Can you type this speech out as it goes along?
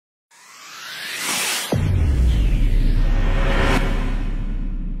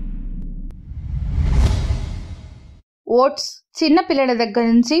Oats చిన్న పిల్లల దగ్గర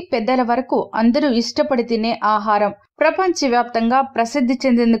నుంచి పెద్దల వరకు అందరూ ఇష్టపడి తినే ఆహారం. ప్రపంచవ్యాప్తంగా ప్రసిద్ధి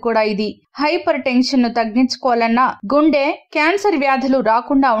చెందింది కూడా ఇది. హైపర్ టెన్షన్ ను తగ్గించుకోవాలన్నా, గుండె క్యాన్సర్ వ్యాధులు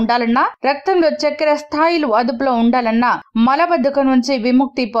రాకుండా ఉండాలన్నా, రక్తంలో చక్కెర స్థాయిలు అదుపులో ఉండాలన్నా, మలబద్ధకం నుంచి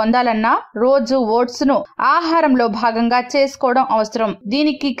విముక్తి పొందాలన్నా రోజు ఓట్స్ ను ఆహారంలో భాగంగా చేసుకోవడం అవసరం.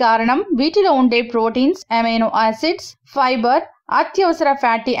 దీనికి కారణం వీటిలో ఉండే ప్రోటీన్స్, అమైనో యాసిడ్స్, ఫైబర్, అత్యవసర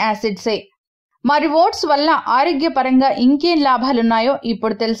ఫ్యాటీ యాసిడ్సే. మరి ఓట్స్ వల్ల ఆరోగ్యపరంగా ఇంకేం లాభాలున్నాయో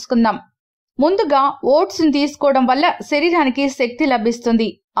ఇప్పుడు తెలుసుకుందాం. ముందుగా ఓట్స్ ని తీసుకోవడం వల్ల శరీరానికి శక్తి లభిస్తుంది.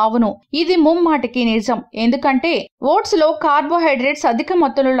 అవును, ఇది ముమ్మాటికి నిజం. ఎందుకంటే ఓట్స్ లో కార్బోహైడ్రేట్స్ అధిక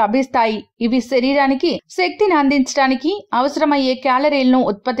మొత్తంలో లభిస్తాయి. ఇవి శరీరానికి శక్తిని అందించడానికి అవసరమయ్యే క్యాలరీలను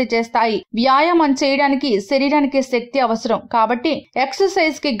ఉత్పత్తి చేస్తాయి. వ్యాయామం చేయడానికి శరీరానికి శక్తి అవసరం. కాబట్టి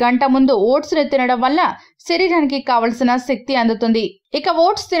ఎక్సర్సైజ్ కి గంట ముందు ఓట్స్ ని తినడం వల్ల శరీరానికి కావలసిన శక్తి అందుతుంది. ఇక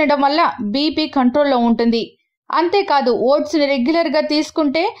ఓట్స్ తినడం వల్ల బీపీ కంట్రోల్లో ఉంటుంది. అంతేకాదు ఓట్స్ ని రెగ్యులర్ గా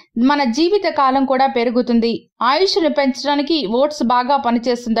తీసుకుంటే మన జీవిత కాలం కూడా పెరుగుతుంది. ఆయుష్ను పెంచడానికి ఓట్స్ బాగా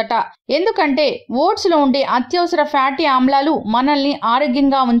పనిచేస్తుందట. ఎందుకంటే ఓట్స్ లో ఉండే అత్యవసర ఫ్యాటీ ఆమ్లాలు మనల్ని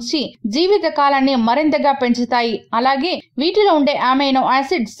ఆరోగ్యంగా ఉంచి జీవిత కాలాన్ని మరింతగా పెంచుతాయి. అలాగే వీటిలో ఉండే అమైనో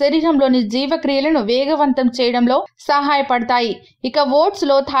యాసిడ్స్ శరీరంలోని జీవక్రియలను వేగవంతం చేయడంలో సహాయపడతాయి. ఇక ఓట్స్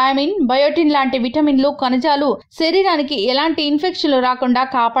లో థయామిన్, బయోటిన్ లాంటి విటమిన్లు, ఖనిజాలు శరీరానికి ఎలాంటి ఇన్ఫెక్షన్లు రాకుండా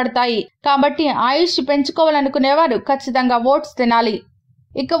కాపాడతాయి. కాబట్టి ఆయుష్ పెంచుకోవాలనుకునేవారు ఖచ్చితంగా ఓట్స్ తినాలి.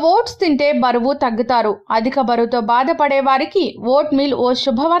 ఇక ఓట్స్ తింటే బరువు తగ్గుతారు. అధిక బరువుతో బాధపడే వారికి ఓట్మీల్ ఓ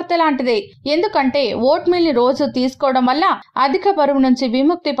శుభవార్త లాంటిదే. ఎందుకంటే ఓట్మీల్ ని రోజు తీసుకోవడం వల్ల అధిక బరువు నుంచి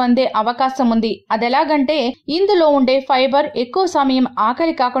విముక్తి పొందే అవకాశం ఉంది. అదెలాగంటే ఇందులో ఉండే ఫైబర్ ఎక్కువ సమయం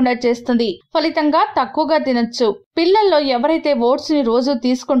ఆకలి కాకుండా చేస్తుంది. ఫలితంగా తక్కువగా తినొచ్చు. పిల్లల్లో ఎవరైతే ఓట్స్ ని రోజు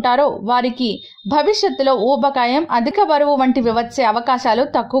తీసుకుంటారో వారికి భవిష్యత్తులో ఊబకాయం, అధిక బరువు వంటివి వచ్చే అవకాశాలు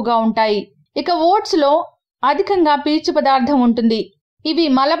తక్కువగా ఉంటాయి. ఇక ఓట్స్ లో అధికంగా పీచు పదార్థం ఉంటుంది. ఇవి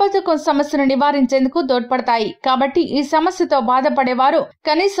మలబద్ధకం సమస్యను నివారించేందుకు తోడ్పడతాయి. కాబట్టి ఈ సమస్యతో బాధపడేవారు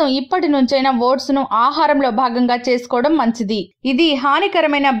కనీసం ఇప్పటి నుంచైనా ఓట్స్ ను ఆహారంలో భాగంగా చేసుకోవడం మంచిది. ఇది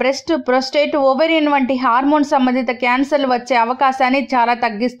హానికరమైన బ్రెస్ట్, ప్రోస్టేట్, ఓవేరియన్ వంటి హార్మోన్ సంబంధిత క్యాన్సర్లు వచ్చే అవకాశాన్ని చాలా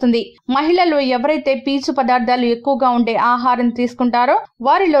తగ్గిస్తుంది. మహిళల్లో ఎవరైతే పీచు పదార్థాలు ఎక్కువగా ఉండే ఆహారం తీసుకుంటారో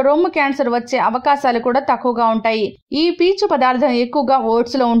వారిలో రొమ్ము క్యాన్సర్ వచ్చే అవకాశాలు కూడా తక్కువగా ఉంటాయి. ఈ పీచు పదార్థం ఎక్కువగా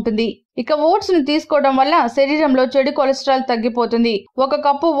ఓట్స్ లో ఉంటుంది. ఇక ఓట్స్ ని తీసుకోవడం వల్ల శరీరంలో చెడు కొలెస్ట్రాల్ తగ్గిపోతుంది. ఒక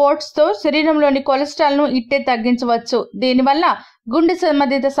కప్పు ఓట్స్ తో శరీరంలోని కొలెస్ట్రాల్ ను ఇట్టే తగ్గించవచ్చు. దీనివల్ల గుండె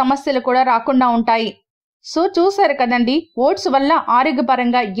సంబంధిత సమస్యలు కూడా రాకుండా ఉంటాయి. సో చూసారు కదండి, ఓట్స్ వల్ల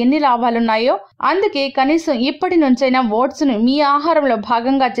ఆరోగ్యపరంగా ఎన్ని లాభాలున్నాయో. అందుకే కనీసం ఇప్పటి నుంచైనా ఓట్స్ ను మీ ఆహారంలో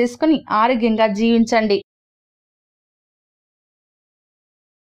భాగంగా చేసుకుని ఆరోగ్యంగా జీవించండి.